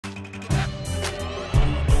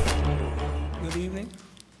evening.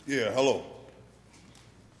 Yeah, hello.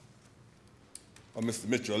 Mr.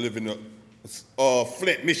 Mitchell, I live in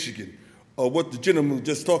Flint, Michigan. What the gentleman was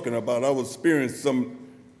just talking about, I was experiencing some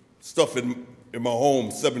stuff in my home,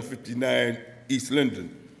 759 East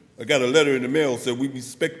Linden. I got a letter in the mail said we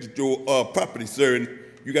inspected your property, sir, and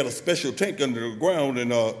you got a special tank under the ground,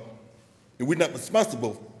 and we're not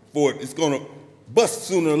responsible for it. It's gonna bust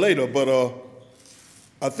sooner or later, but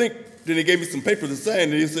I think then they gave me some papers to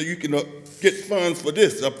sign, and they said you can get funds for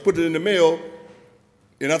this. I put it in the mail,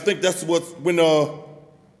 and I think that's when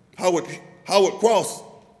Howard Cross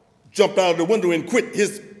jumped out of the window and quit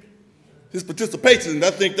his participation, and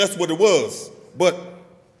I think that's what it was. But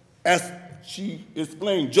as she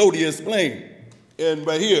explained, Jody explained, and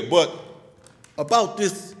right here, but about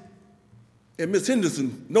this, and Ms.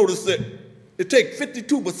 Henderson noticed that it takes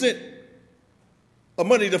 52% of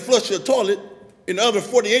money to flush your toilet and the other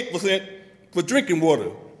 48% for drinking water.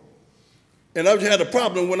 And I had a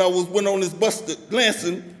problem when I went on this bus to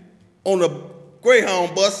Lansing on a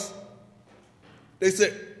Greyhound bus. They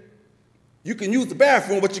said, you can use the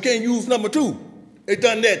bathroom, but you can't use number 2. They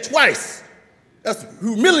done that twice. That's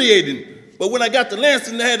humiliating. But when I got to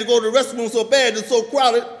Lansing, I had to go to the restroom so bad, it's so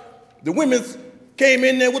crowded. The women's came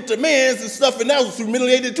in there with the men's and stuff, and that was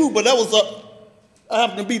humiliating too. But that was I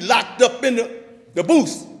happened to be locked up in the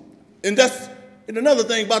booth. And another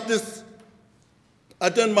thing about this, I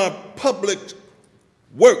done my public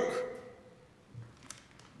work.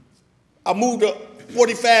 I moved a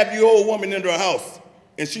 45-year-old woman into her house,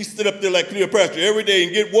 and she stood up there like Cleopatra every day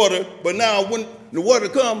and get water. But now when the water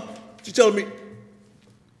come, she telling me,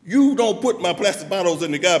 you don't put my plastic bottles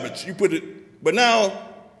in the garbage. You put it. But now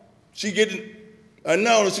she getting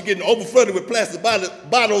overflooded with plastic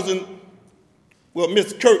bottles, and well,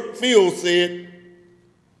 Miss Kurt Fields said,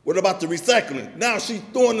 what about the recycling? Now she's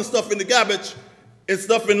throwing the stuff in the garbage and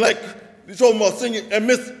stuff, and like you talking about senior, and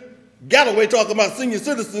Miss Galloway talking about senior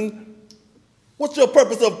citizen. What's your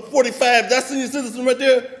purpose of 45? That senior citizen right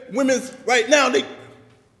there, women's right now,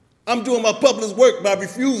 I'm doing my public work by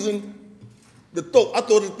refusing I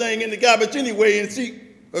throw the thing in the garbage anyway, and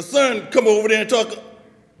her son come over there and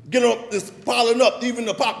get up this piling up, even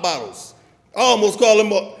the pop bottles. I almost call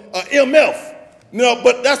him a MF.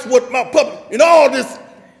 But that's what my public, in all this,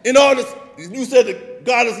 you said that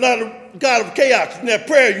God is not a God of chaos. In that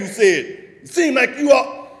prayer you said, it seemed like you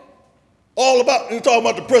are all about, you're talking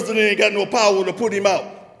about the president ain't got no power to put him out.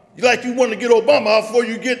 Like you want to get Obama out before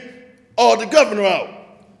you get all the governor out.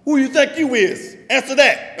 Who you think you is? Answer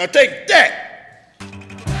that. Now take that.